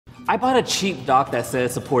I bought a cheap dock that said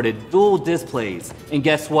it supported dual displays, and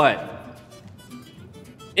guess what?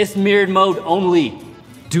 It's mirrored mode only.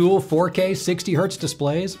 Dual 4K 60Hz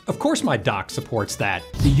displays? Of course my dock supports that.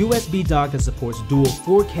 The USB dock that supports dual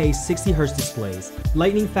 4K 60Hz displays,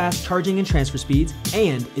 lightning fast charging and transfer speeds,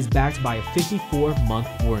 and is backed by a 54-month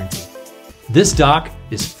warranty. This dock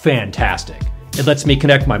is fantastic. It lets me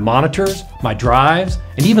connect my monitors, my drives,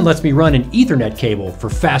 and even lets me run an Ethernet cable for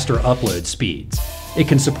faster upload speeds. It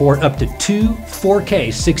can support up to 2 4K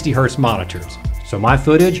 60Hz monitors, so my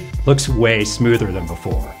footage looks way smoother than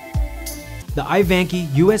before. The iVANKY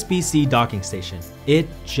USB-C docking station. It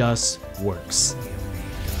just works.